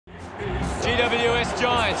GWS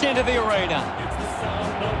Giants into the arena.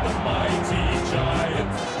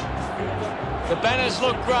 The banners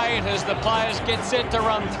look great as the players get set to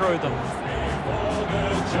run through them.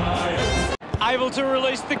 Able to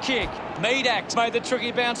release the kick. Medak made the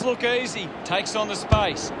tricky bounce look easy. Takes on the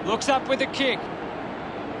space. Looks up with the kick.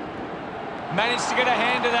 Managed to get a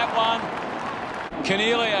hand to that one.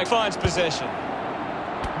 Cornelio finds possession.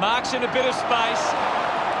 Marks in a bit of space.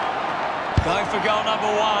 Going for goal number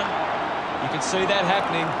 1. You can see that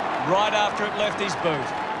happening right after it left his boot.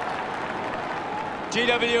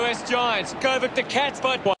 GWS Giants go over to Cats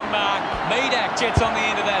by one mark. Medak jets on the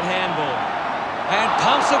end of that handball and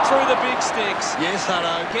pumps it through the big sticks. Yes,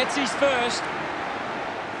 Hutto. Gets his first.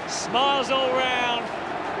 Smiles all round.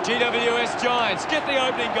 GWS Giants get the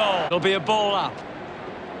opening goal. There'll be a ball up.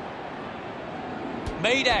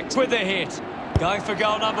 Medak with the hit. Going for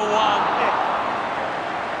goal number 1.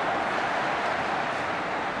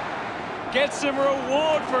 Gets some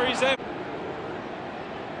reward for his effort.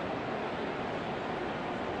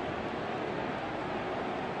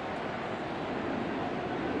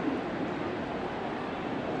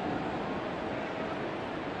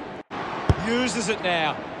 Uses it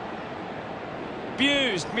now.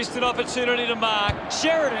 Buse missed an opportunity to mark.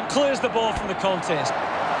 Sheridan clears the ball from the contest.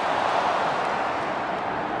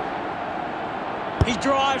 He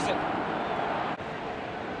drives it.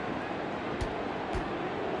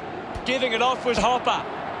 Giving it off was Hopper.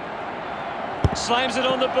 Slams it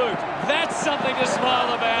on the boot. That's something to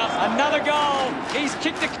smile about. Another goal. He's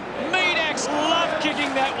kicked it. Medak's love kicking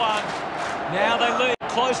that one. Now they lead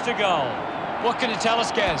close to goal. What can you tell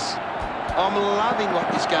us, Gaz? I'm loving what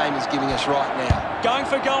this game is giving us right now. Going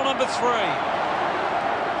for goal number 3.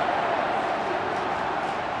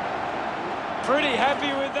 Pretty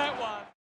happy with that one.